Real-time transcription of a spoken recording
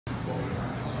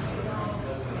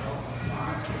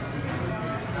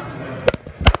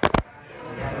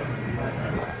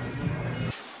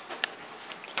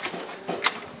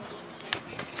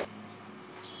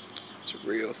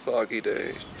foggy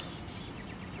day.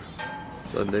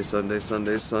 Sunday, Sunday,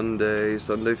 Sunday, Sunday,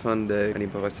 Sunday fun day. I need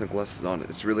to put my sunglasses on.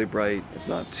 It's really bright. It's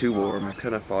not too warm. It's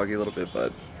kind of foggy a little bit,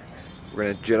 but we're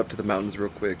gonna jet up to the mountains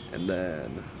real quick, and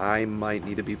then I might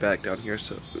need to be back down here,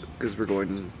 so because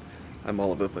I'm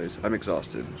all over the place. I'm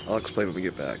exhausted. I'll explain when we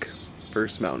get back.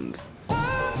 First, mountains.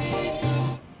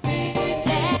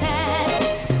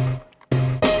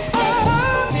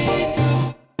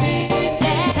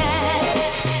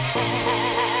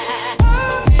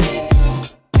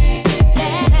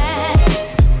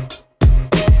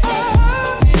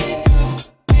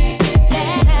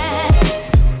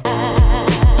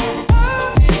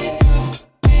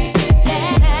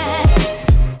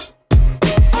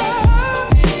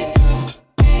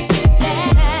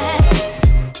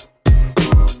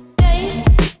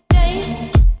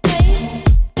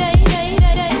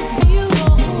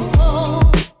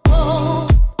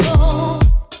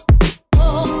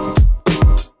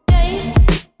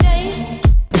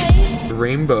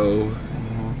 Rainbow.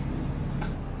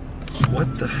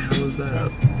 What the hell is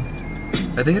that?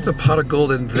 I think it's a pot of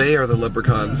gold and they are the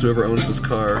leprechauns, whoever owns this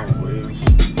car.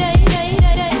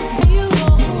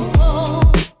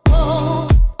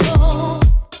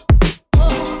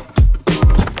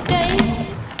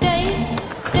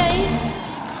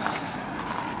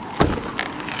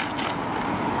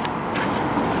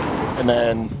 And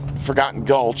then Forgotten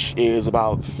Gulch is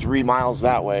about 3 miles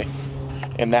that way,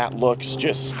 and that looks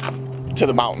just to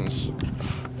the mountains.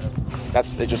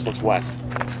 It just looks west.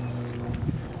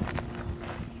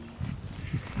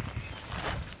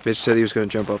 Mitch said he was going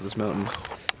to jump off this mountain.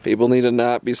 People need to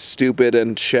not be stupid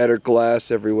and shatter glass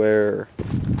everywhere.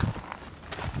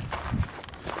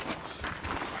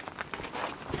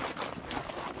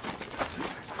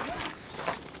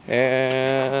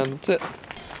 And that's it.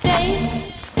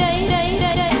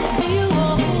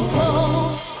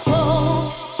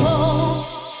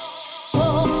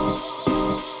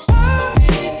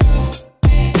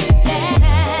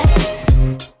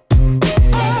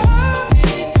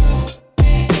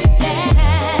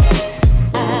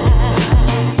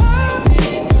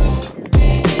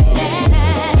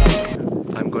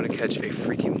 Catch a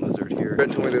freaking lizard here.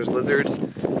 Brent told me there's lizards.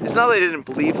 It's not that I didn't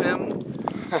believe him.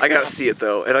 I gotta see it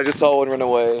though, and I just saw one run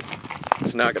away.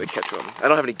 So now I gotta catch one. I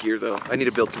don't have any gear though. I need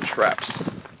to build some traps.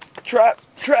 Trap!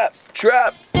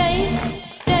 Trap!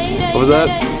 What was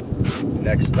that?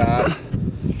 Next stop,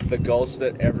 the gulch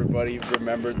that everybody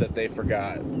remembered that they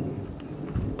forgot.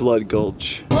 Blood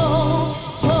Gulch.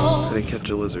 I didn't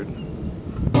catch a lizard.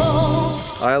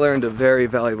 I learned a very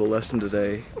valuable lesson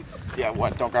today. Yeah,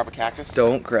 what? Don't grab a cactus?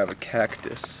 Don't grab a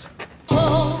cactus.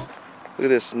 Look at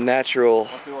this natural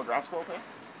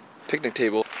picnic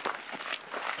table.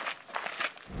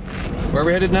 Where are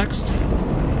we headed next?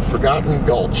 Forgotten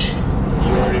Gulch. You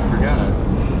already forgot.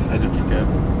 I didn't forget.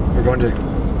 We're going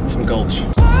to some gulch.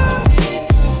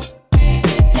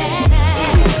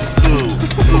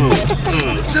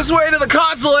 This way to the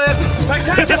consulate!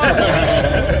 Spectacular!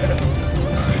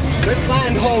 This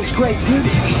land holds great beauty.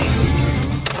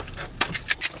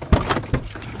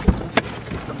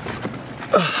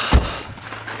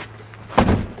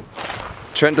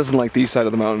 Trent doesn't like the east side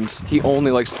of the mountains. He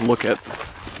only likes to look at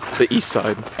the east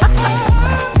side.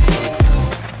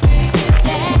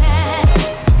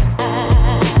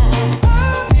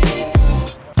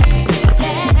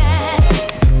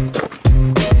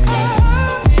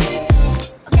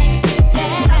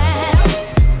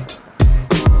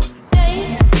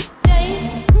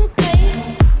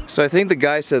 So I think the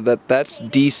guy said that that's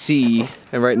DC,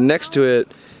 and right next to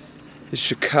it is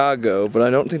Chicago, but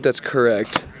I don't think that's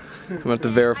correct. I'm gonna have to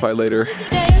verify later.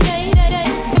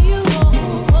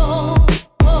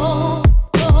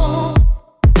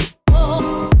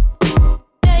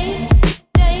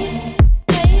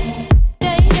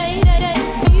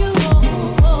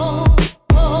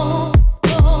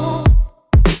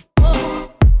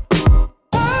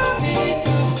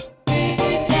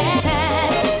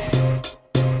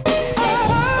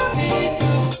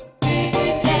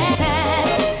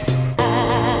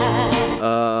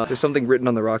 There's something written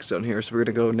on the rocks down here, so we're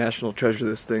gonna go national treasure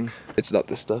this thing. It's not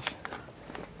this stuff.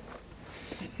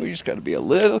 We just gotta be a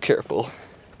little careful,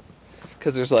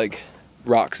 because there's like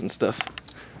rocks and stuff.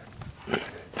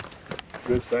 It's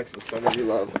good sex with somebody you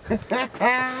love.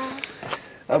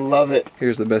 I love it.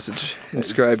 Here's the message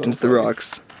inscribed into the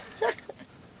rocks.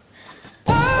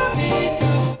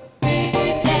 I'm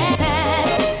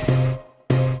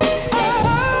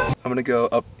gonna go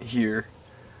up here.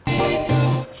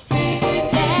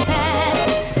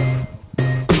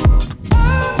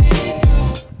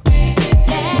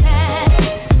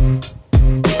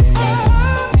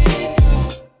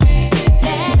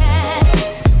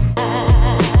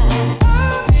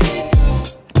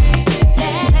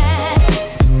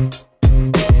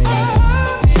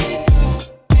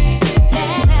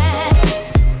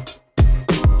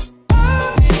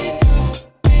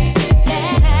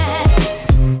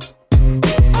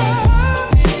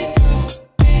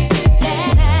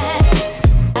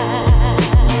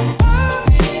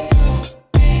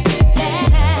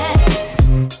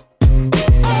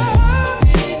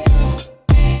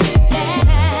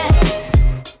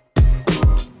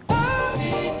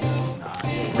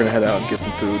 We're gonna head out and get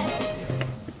some food.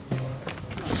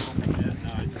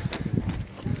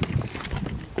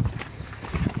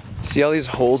 See all these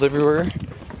holes everywhere?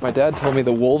 My dad told me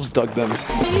the wolves dug them.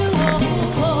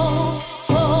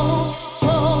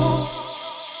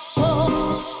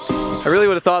 I really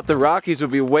would have thought the Rockies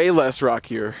would be way less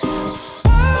rockier.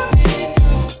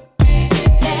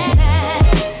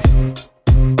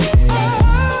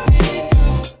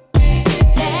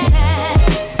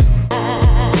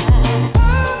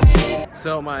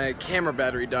 So my camera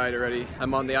battery died already.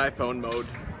 I'm on the iPhone mode.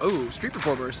 Oh, street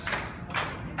performers.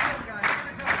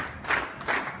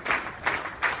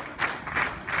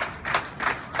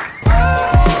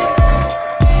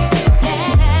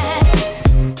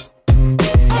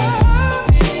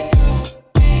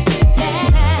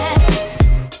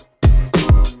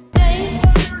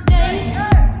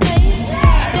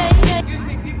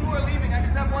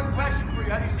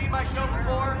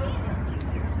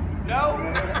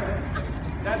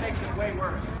 That makes it way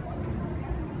worse.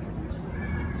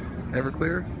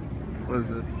 Everclear? What is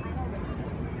it?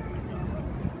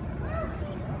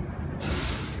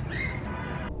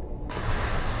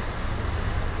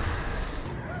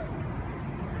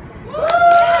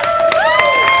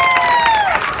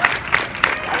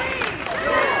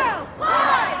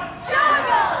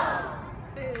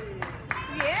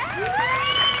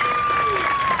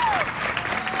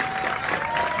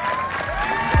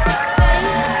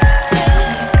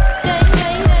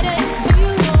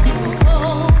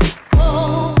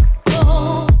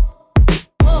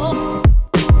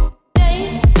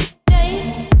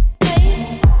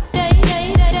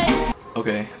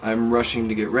 Okay, I'm rushing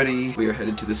to get ready. We are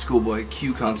headed to the Schoolboy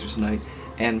Q concert tonight,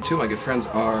 and two of my good friends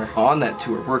are on that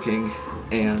tour working,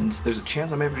 and there's a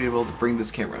chance I might be able to bring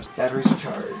this camera. Batteries are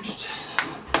charged.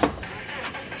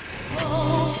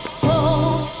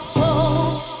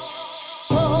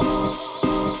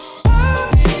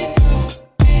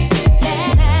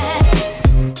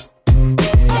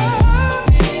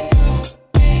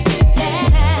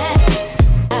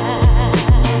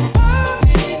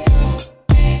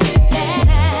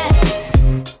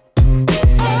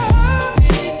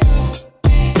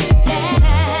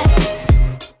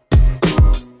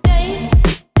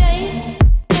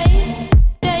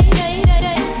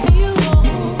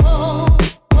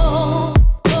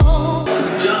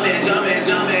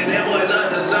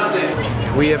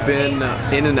 We have been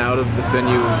in and out of this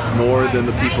venue more than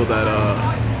the people that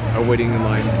are waiting in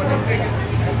line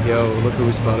for. Yo, look who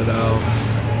we spotted out.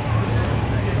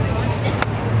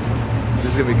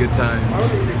 This is gonna be a good time.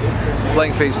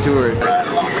 Blank Face Tour.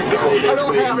 So they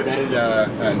basically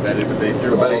embedded, but they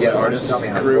threw all the artists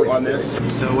crew on this.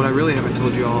 So what I really haven't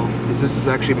told you all is this is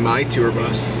actually my tour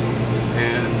bus,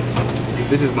 and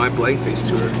this is my Blank Face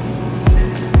Tour.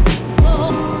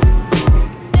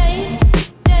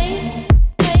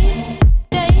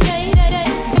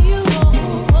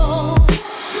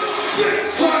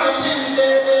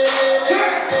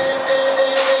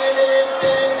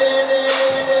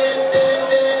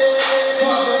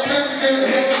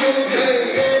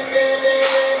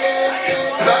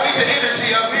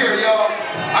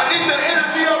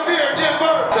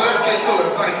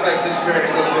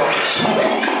 Experience, let's go. 1,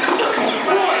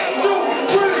 2,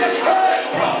 3,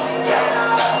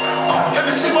 let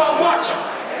me see my watch.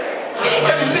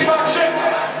 Let me see my check.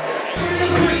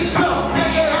 Please go.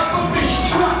 Yeah, for me.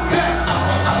 Drop that.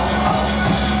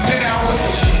 Then I will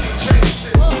change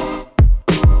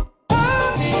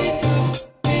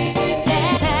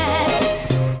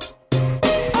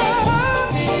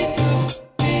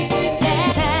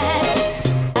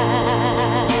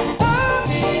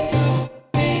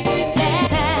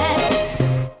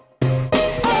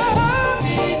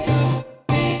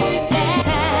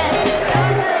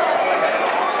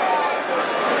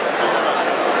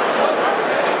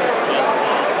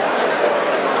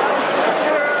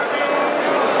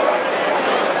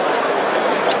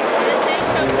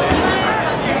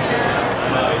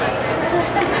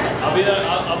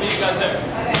I'll meet you guys there.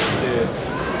 It is.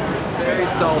 It's very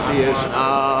salty-ish.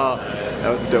 That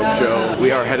was a dope show.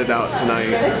 We are headed out tonight.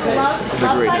 It's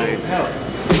a great night.